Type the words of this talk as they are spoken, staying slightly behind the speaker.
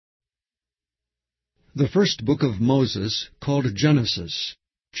The first book of Moses, called Genesis,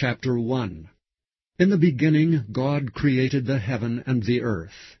 chapter 1. In the beginning God created the heaven and the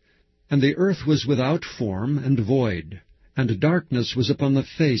earth. And the earth was without form and void, and darkness was upon the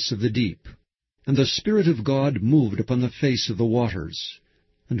face of the deep. And the Spirit of God moved upon the face of the waters.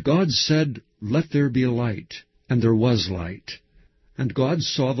 And God said, Let there be light. And there was light. And God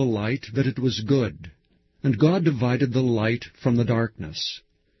saw the light, that it was good. And God divided the light from the darkness.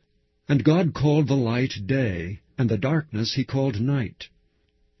 And God called the light day, and the darkness he called night.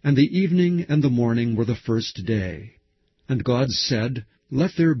 And the evening and the morning were the first day. And God said,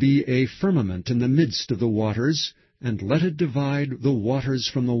 Let there be a firmament in the midst of the waters, and let it divide the waters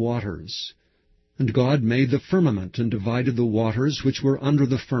from the waters. And God made the firmament, and divided the waters which were under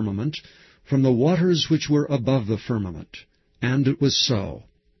the firmament from the waters which were above the firmament. And it was so.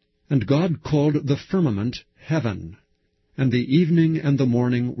 And God called the firmament heaven. And the evening and the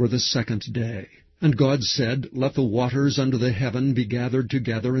morning were the second day. And God said, Let the waters under the heaven be gathered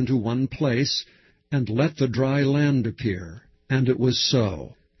together into one place, and let the dry land appear. And it was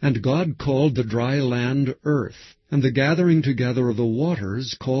so. And God called the dry land earth, and the gathering together of the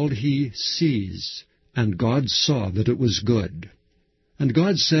waters called he seas. And God saw that it was good. And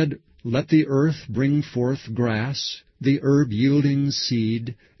God said, Let the earth bring forth grass, the herb yielding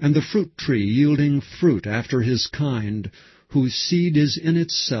seed, and the fruit tree yielding fruit after his kind, whose seed is in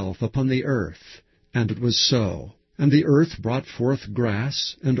itself upon the earth. And it was so. And the earth brought forth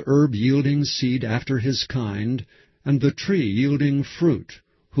grass, and herb yielding seed after his kind, and the tree yielding fruit,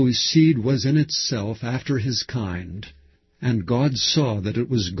 whose seed was in itself after his kind. And God saw that it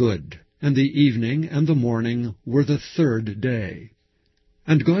was good. And the evening and the morning were the third day.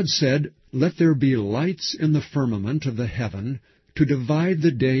 And God said, Let there be lights in the firmament of the heaven, to divide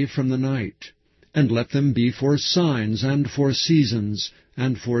the day from the night, and let them be for signs and for seasons,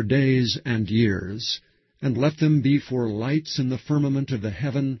 and for days and years, and let them be for lights in the firmament of the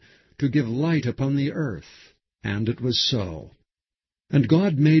heaven, to give light upon the earth. And it was so. And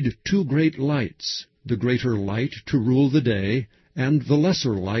God made two great lights, the greater light to rule the day, and the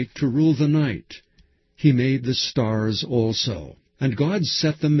lesser light to rule the night. He made the stars also. And God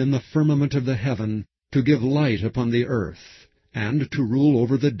set them in the firmament of the heaven, to give light upon the earth, and to rule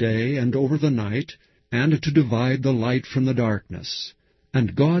over the day and over the night, and to divide the light from the darkness.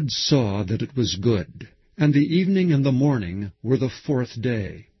 And God saw that it was good. And the evening and the morning were the fourth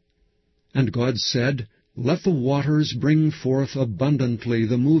day. And God said, Let the waters bring forth abundantly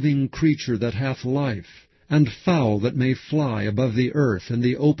the moving creature that hath life, and fowl that may fly above the earth in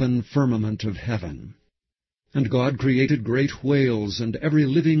the open firmament of heaven. And God created great whales, and every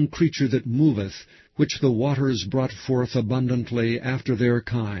living creature that moveth, which the waters brought forth abundantly after their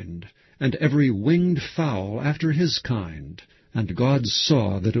kind, and every winged fowl after his kind. And God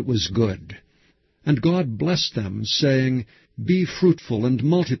saw that it was good. And God blessed them, saying, Be fruitful, and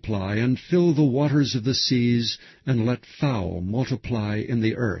multiply, and fill the waters of the seas, and let fowl multiply in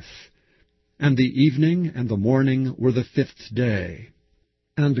the earth. And the evening and the morning were the fifth day.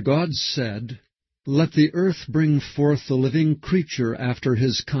 And God said, Let the earth bring forth the living creature after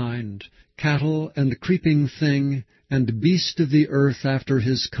his kind, cattle and creeping thing, and beast of the earth after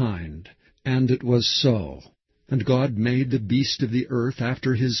his kind. And it was so. And God made the beast of the earth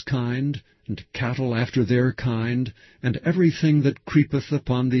after his kind, and cattle after their kind, and everything that creepeth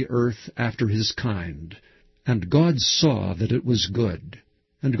upon the earth after his kind. And God saw that it was good.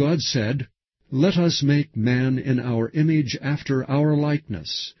 And God said, Let us make man in our image after our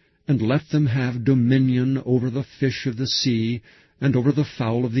likeness, and let them have dominion over the fish of the sea, and over the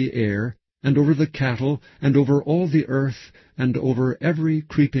fowl of the air, and over the cattle, and over all the earth, and over every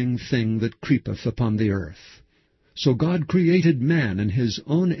creeping thing that creepeth upon the earth. So God created man in his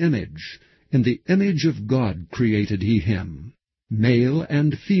own image. In the image of God created he him. Male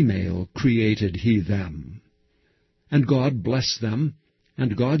and female created he them. And God blessed them.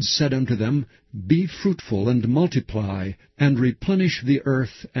 And God said unto them, Be fruitful, and multiply, and replenish the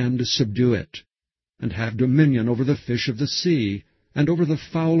earth, and subdue it, and have dominion over the fish of the sea, and over the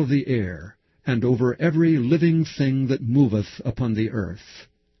fowl of the air, and over every living thing that moveth upon the earth.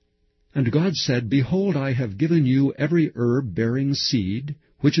 And God said, Behold, I have given you every herb bearing seed,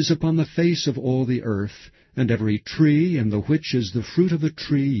 which is upon the face of all the earth, and every tree in the which is the fruit of a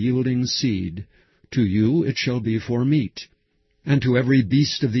tree yielding seed. To you it shall be for meat. And to every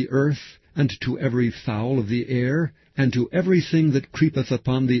beast of the earth, and to every fowl of the air, and to everything that creepeth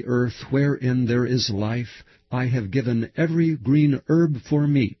upon the earth wherein there is life, I have given every green herb for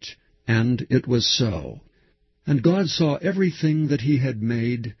meat. And it was so. And God saw everything that he had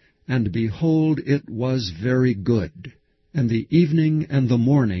made, and behold, it was very good. and the evening and the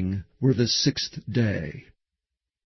morning were the sixth day.